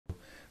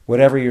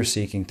whatever you're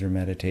seeking through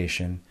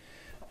meditation,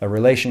 a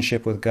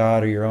relationship with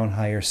God or your own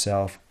higher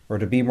self, or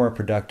to be more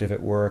productive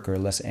at work or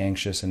less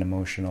anxious and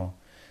emotional,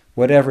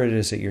 whatever it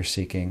is that you're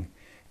seeking,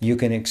 you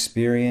can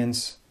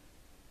experience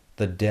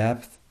the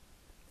depth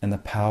and the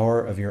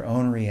power of your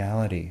own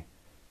reality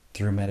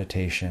through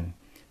meditation.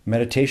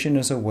 Meditation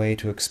is a way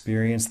to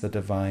experience the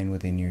divine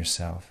within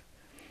yourself.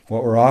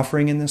 What we're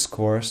offering in this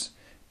course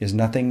is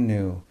nothing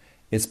new.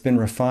 It's been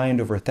refined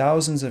over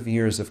thousands of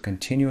years of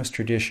continuous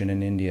tradition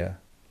in India.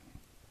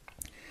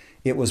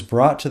 It was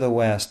brought to the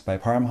West by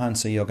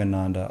Paramahansa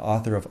Yogananda,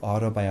 author of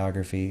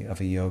Autobiography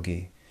of a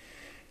Yogi.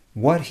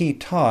 What he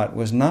taught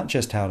was not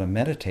just how to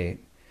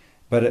meditate,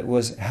 but it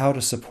was how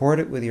to support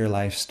it with your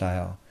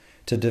lifestyle,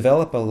 to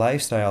develop a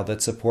lifestyle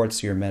that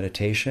supports your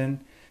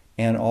meditation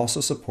and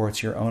also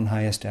supports your own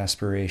highest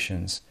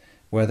aspirations,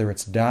 whether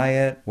it's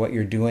diet, what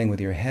you're doing with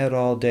your head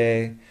all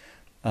day,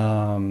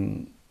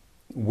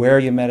 where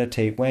you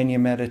meditate, when you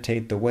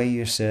meditate, the way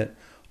you sit.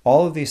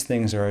 All of these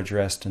things are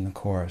addressed in the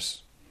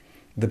course.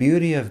 The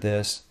beauty of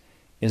this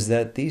is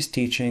that these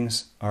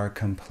teachings are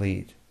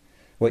complete.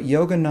 What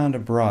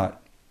Yogananda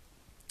brought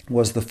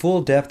was the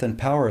full depth and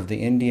power of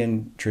the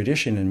Indian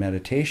tradition in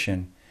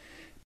meditation.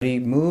 He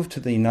moved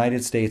to the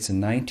United States in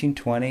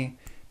 1920,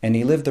 and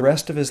he lived the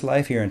rest of his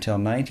life here until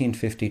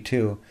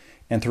 1952.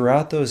 And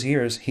throughout those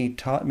years, he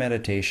taught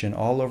meditation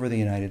all over the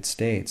United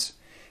States.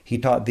 He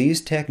taught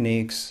these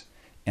techniques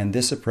and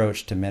this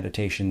approach to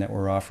meditation that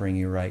we're offering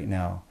you right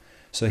now.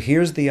 So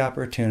here's the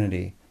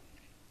opportunity.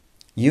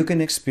 You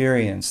can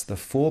experience the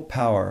full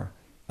power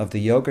of the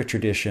yoga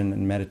tradition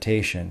and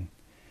meditation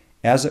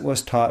as it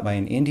was taught by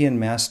an Indian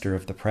master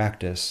of the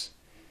practice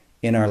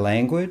in our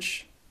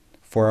language,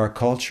 for our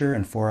culture,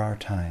 and for our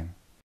time.